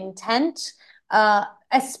Iranian intent,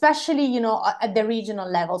 especially, at the regional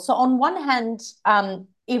level. So on one hand,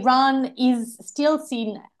 Iran is still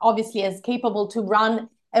seen, obviously, as capable to run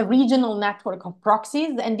a regional network of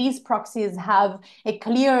proxies, and these proxies have a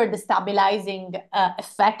clear destabilizing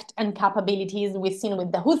effect and capabilities. We've seen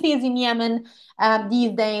with the Houthis in Yemen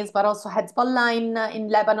these days, but also Hezbollah in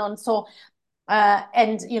Lebanon. So,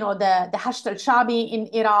 and the Hashd al-Shabi in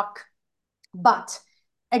Iraq. But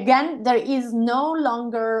again, there is no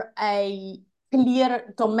longer a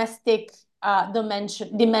clear domestic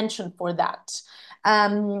dimension for that.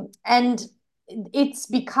 And it's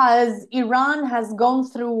because Iran has gone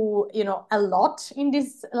through, a lot in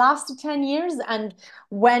these last 10 years. And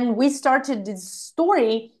when we started this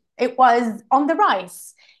story, it was on the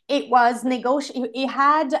rise. It was It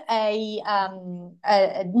had a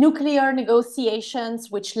nuclear negotiations,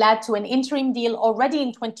 which led to an interim deal already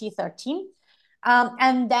in 2013.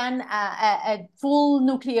 And then a full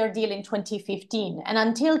nuclear deal in 2015. And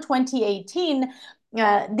until 2018,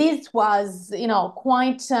 this was,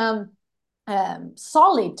 quite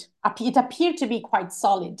solid. It appeared to be quite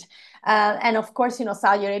solid. And of course,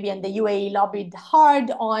 Saudi Arabia and the UAE lobbied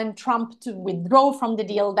hard on Trump to withdraw from the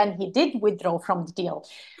deal. Then he did withdraw from the deal.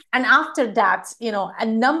 And after that,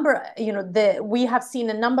 we have seen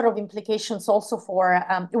a number of implications also for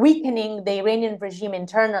weakening the Iranian regime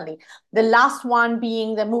internally. The last one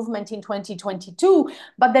being the movement in 2022,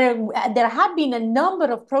 but there have been a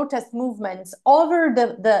number of protest movements over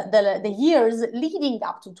the years leading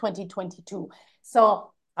up to 2022.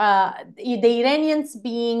 So the Iranians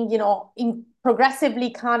being, progressively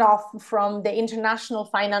cut off from the international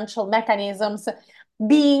financial mechanisms,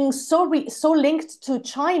 being so linked to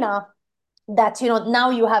China that now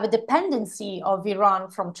you have a dependency of Iran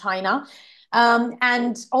from China,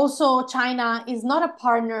 and also China is not a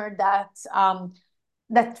partner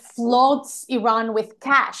that floats Iran with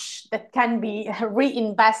cash that can be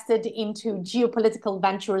reinvested into geopolitical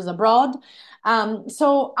ventures abroad.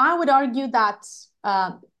 So I would argue that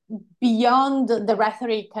beyond the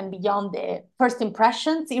rhetoric and beyond the first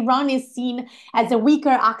impressions, Iran is seen as a weaker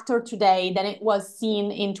actor today than it was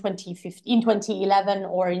seen in 2011,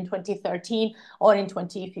 or in 2013, or in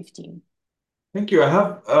 2015. Thank you. I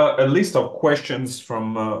have a list of questions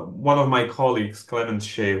from one of my colleagues, Clement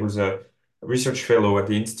Shea, who's a research fellow at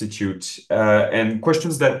the Institute, and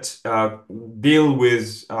questions that deal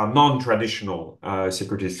with non-traditional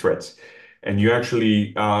security threats. And you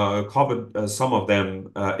actually covered some of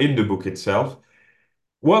them in the book itself.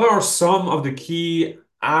 What are some of the key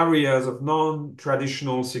areas of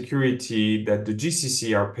non-traditional security that the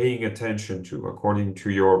GCC are paying attention to, according to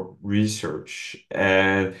your research?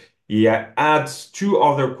 And he adds two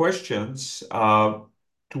other questions. To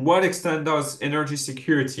what extent does energy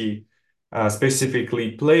security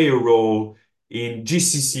specifically play a role in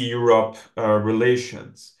GCC-Europe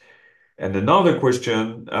relations? And another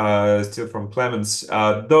question, still from Clemens,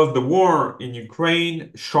 does the war in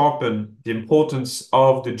Ukraine sharpen the importance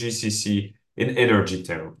of the GCC in energy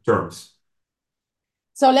terms?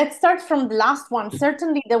 So let's start from the last one.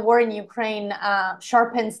 Certainly, the war in Ukraine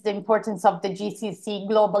sharpens the importance of the GCC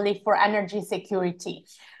globally for energy security.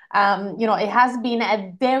 It has been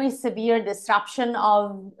a very severe disruption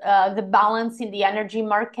of the balance in the energy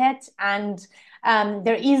market, and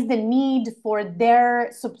there is the need for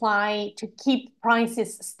their supply to keep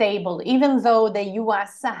prices stable, even though the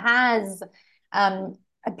US has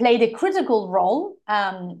played a critical role.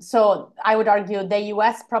 So I would argue the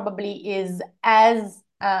US probably is as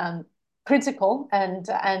critical and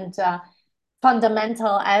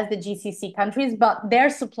fundamental as the GCC countries, but their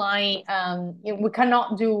supply we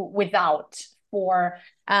cannot do without for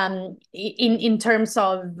in terms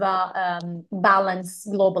of balance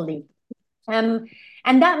globally. And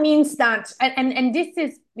that means that, and this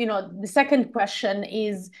is, the second question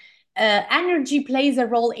is, energy plays a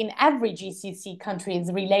role in every GCC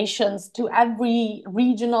country's relations to every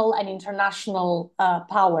regional and international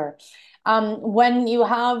power. When you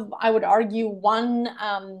have, I would argue, one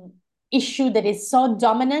issue that is so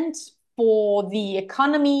dominant for the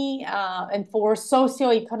economy and for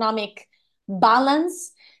socioeconomic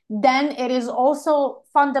balance, then it is also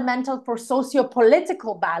fundamental for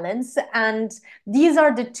socio-political balance. And these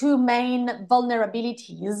are the two main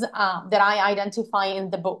vulnerabilities that I identify in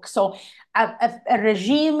the book. So a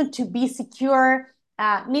regime to be secure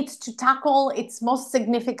needs to tackle its most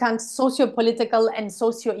significant socio-political and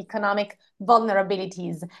socio-economic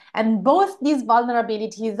vulnerabilities. And both these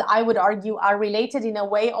vulnerabilities, I would argue, are related in a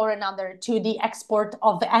way or another to the export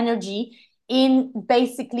of energy in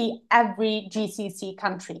basically every GCC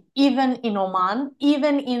country, even in Oman,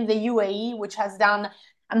 even in the UAE, which has done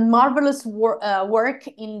a marvelous work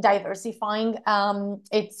in diversifying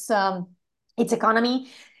its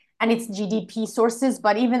economy and its GDP sources,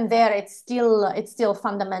 but even there, it's still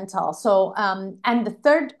fundamental. So, and the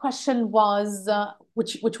third question was,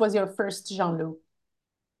 which was your first, Jean-Luc?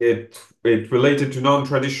 It related to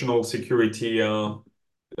non-traditional security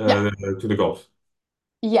Yeah. to the Gulf.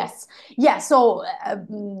 Yes. Yeah. So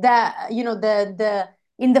the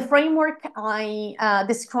in the framework I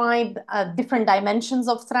describe different dimensions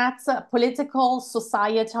of threats: political,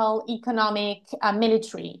 societal, economic,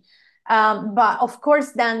 military. But of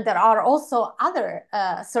course, then there are also other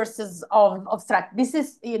sources of threat. This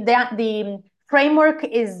is the framework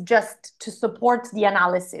is just to support the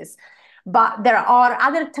analysis. But there are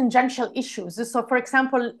other tangential issues. So, for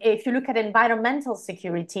example, if you look at environmental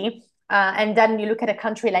security, and then you look at a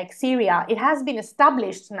country like Syria, it has been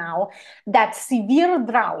established now that severe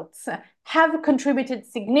droughts have contributed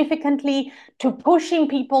significantly to pushing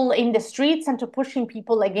people in the streets and to pushing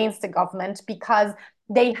people against the government because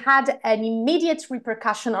they had an immediate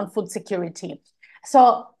repercussion on food security.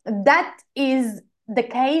 So that is the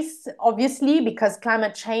case, obviously, because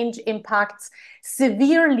climate change impacts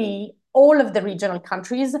severely all of the regional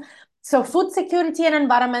countries. So food security and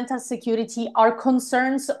environmental security are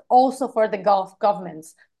concerns also for the Gulf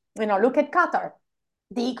governments. Look at Qatar.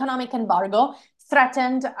 The economic embargo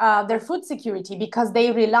threatened their food security because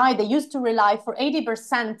they used to rely for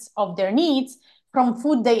 80% of their needs from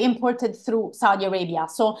food they imported through Saudi Arabia.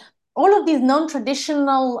 So all of these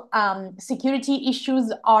non-traditional security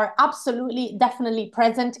issues are absolutely, definitely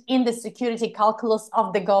present in the security calculus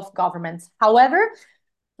of the Gulf governments. However,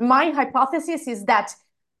 my hypothesis is that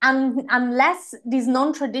unless these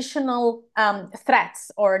non-traditional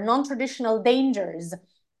threats or non-traditional dangers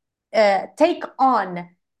take on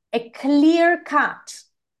a clear-cut,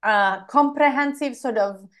 comprehensive, sort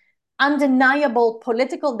of undeniable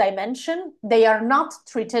political dimension, they are not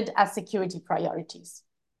treated as security priorities.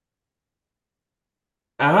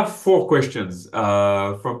 I have four questions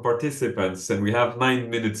from participants, and we have 9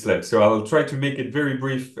 minutes left. So I'll try to make it very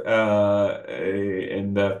brief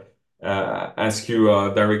and ask you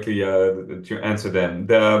directly to answer them.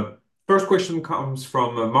 The first question comes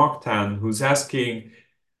from Mark Tan, who's asking,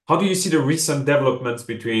 how do you see the recent developments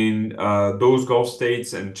between those Gulf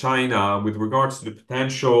states and China with regards to the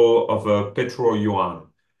potential of a petro yuan?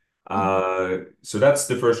 So that's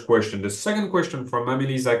the first question. The second question from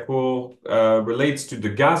Amélie Zacour relates to the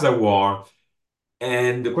Gaza war.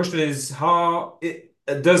 And the question is,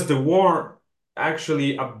 does the war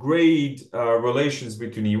actually upgrade relations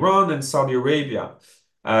between Iran and Saudi Arabia,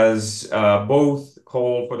 as both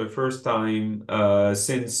call for the first time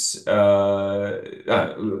since,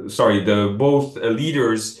 sorry, the both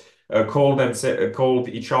leaders called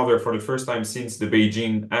each other for the first time since the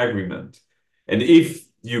Beijing Agreement? And if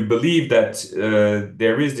you believe that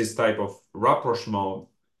there is this type of rapprochement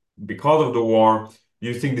because of the war,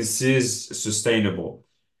 you think this is sustainable?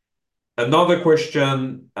 Another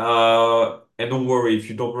question, and don't worry if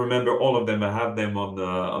you don't remember all of them, I have them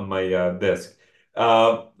on my desk.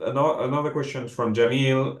 Another question from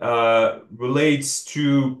Jamil relates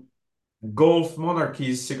to Gulf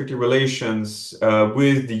monarchies' security relations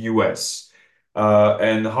with the US.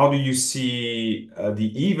 And how do you see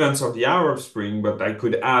the events of the Arab Spring, but I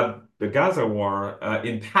could add the Gaza war,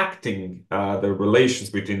 impacting the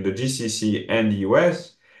relations between the GCC and the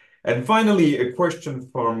US? And finally, a question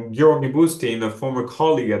from Georgi Bustin, a former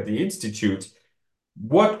colleague at the Institute.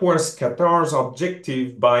 What was Qatar's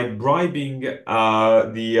objective by bribing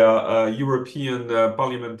the European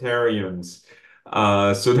parliamentarians?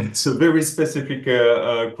 So that's a very specific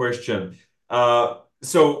question.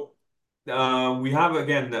 We have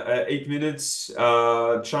again 8 minutes.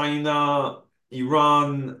 China,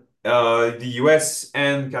 Iran, the US,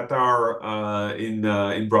 and Qatar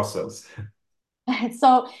in Brussels.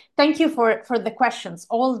 So thank you for the questions,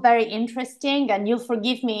 all very interesting, and you'll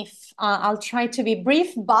forgive me if I'll try to be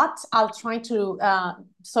brief, but I'll try to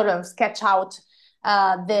sort of sketch out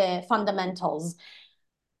the fundamentals.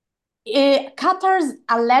 Qatar's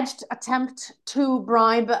alleged attempt to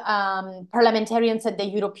bribe parliamentarians at the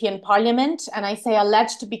European Parliament, and I say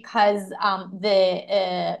alleged because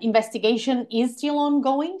the investigation is still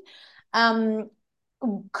ongoing,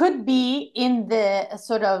 could be in the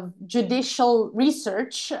sort of judicial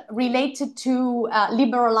research related to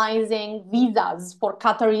liberalizing visas for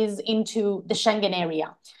Qataris into the Schengen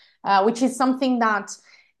area, which is something that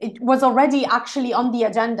it was already actually on the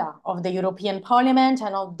agenda of the European Parliament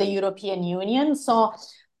and of the European Union. So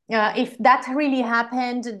If that really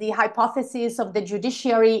happened, the hypothesis of the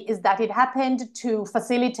judiciary is that it happened to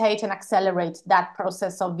facilitate and accelerate that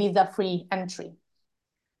process of visa-free entry.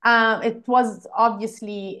 It was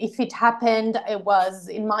obviously, if it happened, it was,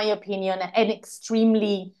 in my opinion, an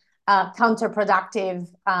extremely counterproductive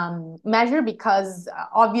measure, because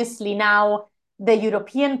obviously now the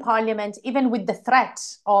European Parliament, even with the threat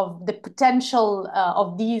of the potential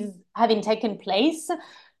of these having taken place,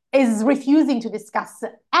 is refusing to discuss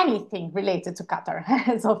anything related to Qatar,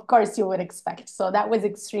 as of course you would expect. So that was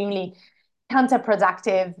extremely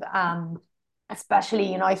counterproductive,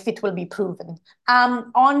 especially, if it will be proven.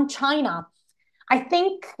 On China, I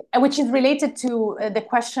think, which is related to the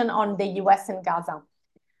question on the US and Gaza.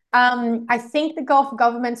 I think the Gulf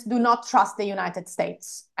governments do not trust the United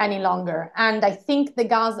States any longer. And I think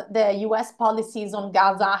the US policies on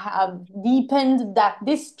Gaza have deepened that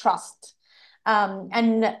distrust.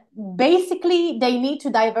 And basically, they need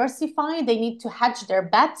to diversify, they need to hedge their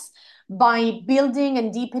bets by building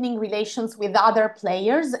and deepening relations with other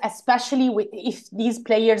players, especially if these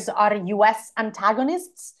players are US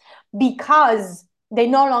antagonists, because they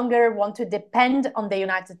no longer want to depend on the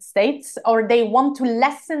United States, or they want to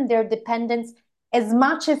lessen their dependence as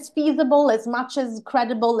much as feasible, as much as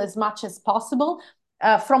credible, as much as possible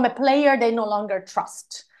from a player they no longer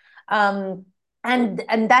trust. And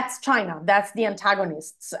that's China. That's the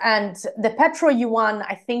antagonists. And the petro yuan,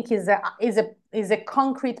 I think, is a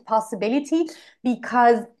concrete possibility,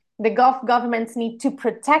 because the Gulf governments need to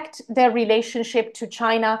protect their relationship to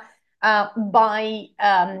China by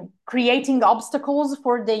creating obstacles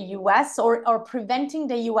for the US, or preventing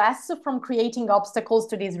the US from creating obstacles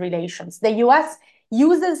to these relations. The US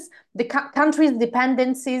uses the country's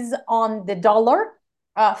dependencies on the dollar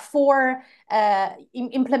for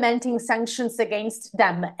implementing sanctions against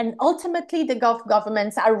them. And ultimately, the Gulf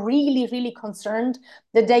governments are really, really concerned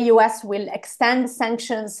that the US will extend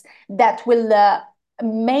sanctions that will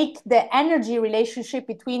make the energy relationship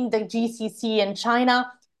between the GCC and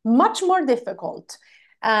China much more difficult,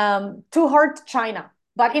 to hurt China.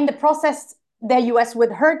 But in the process, the US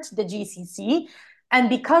would hurt the GCC. And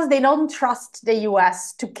because they don't trust the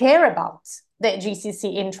US to care about the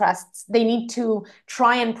GCC interests, they need to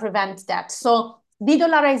try and prevent that. So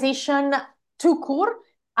de-dollarization tout court,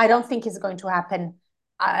 I don't think is going to happen.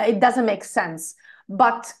 It doesn't make sense.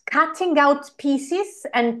 But cutting out pieces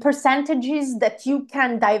and percentages that you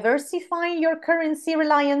can diversify your currency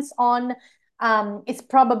reliance on is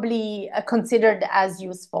probably considered as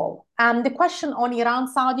useful. The question on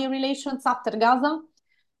Iran-Saudi relations after Gaza.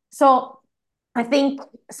 So I think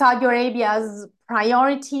Saudi Arabia's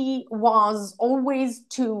priority was always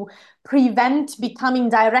to prevent becoming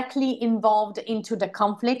directly involved into the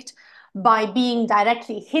conflict by being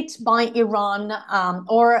directly hit by Iran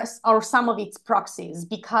or some of its proxies,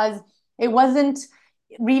 because it wasn't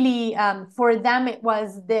really, for them, it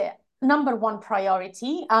was the number one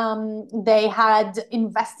priority. They had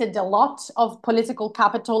invested a lot of political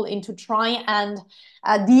capital into try and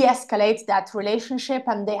de-escalate that relationship,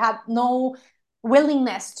 and they had no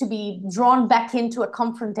willingness to be drawn back into a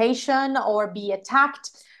confrontation or be attacked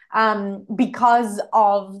because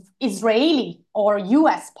of Israeli or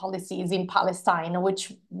US policies in Palestine,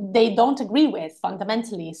 which they don't agree with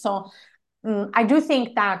fundamentally. So I do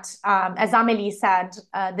think that, as Amelie said,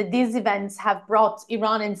 that these events have brought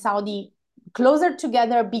Iran and Saudi closer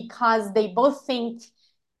together, because they both think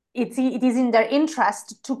it is in their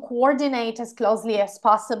interest to coordinate as closely as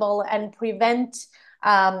possible and prevent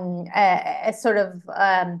a sort of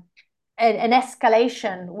an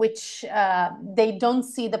escalation, which they don't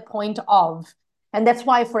see the point of. And that's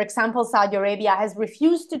why, for example, Saudi Arabia has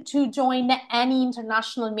refused to join any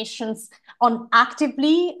international missions on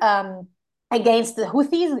actively against the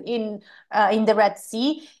Houthis in the Red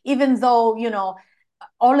Sea, even though,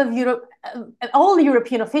 all of Europe, all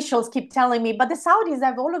European officials keep telling me, but the Saudis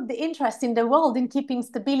have all of the interest in the world in keeping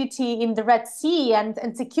stability in the Red Sea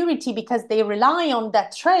and security, because they rely on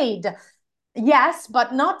that trade. Yes,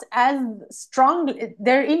 but not as strong.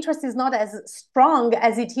 Their interest is not as strong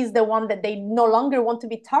as it is the one that they no longer want to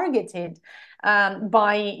be targeted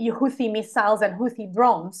by Houthi missiles and Houthi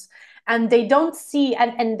drones. And they don't see,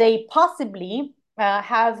 and they possibly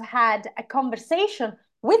have had a conversation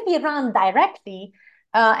with Iran directly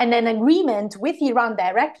and an agreement with Iran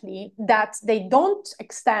directly that they don't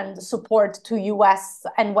extend support to US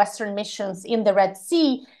and Western missions in the Red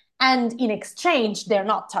Sea, and in exchange, they're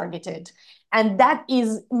not targeted. And that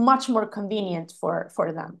is much more convenient for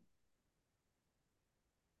them.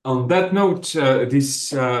 On that note,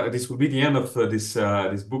 this will be the end of this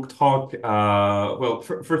book talk. Well,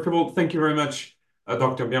 first of all, thank you very much,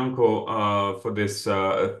 Dr. Bianco, for this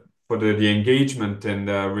for the engagement and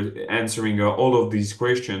answering all of these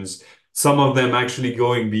questions. Some of them actually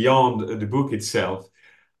going beyond the book itself,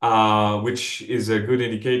 which is a good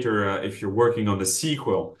indicator if you're working on the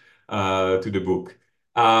sequel to the book.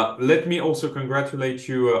 Let me also congratulate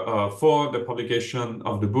you for the publication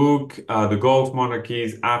of the book, The Gulf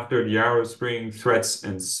Monarchies After the Arab Spring Threats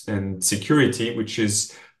and Security, which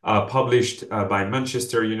is published by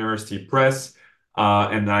Manchester University Press.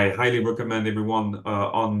 And I highly recommend everyone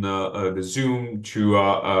on the Zoom to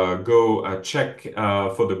go check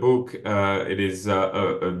for the book. It is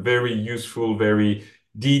a very useful, very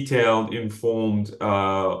detailed, informed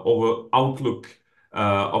outlook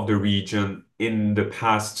of the region in the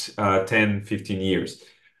past 10, 15 years.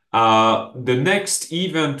 The next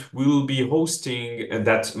event we'll be hosting,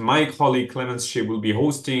 that my colleague Clemens Shea will be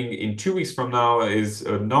hosting in 2 weeks from now, is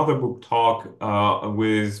another book talk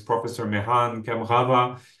with Professor Mehan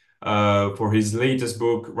Kamrava for his latest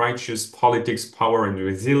book, Righteous Politics, Power and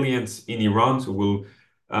Resilience in Iran. So we'll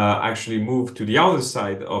actually move to the other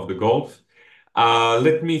side of the Gulf.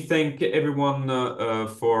 Let me thank everyone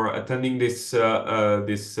for attending this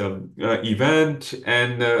event,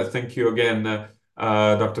 and thank you again,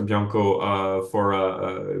 Dr. Bianco,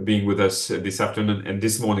 for being with us this afternoon and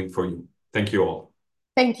this morning for you. Thank you all.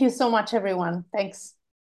 Thank you so much, everyone. Thanks.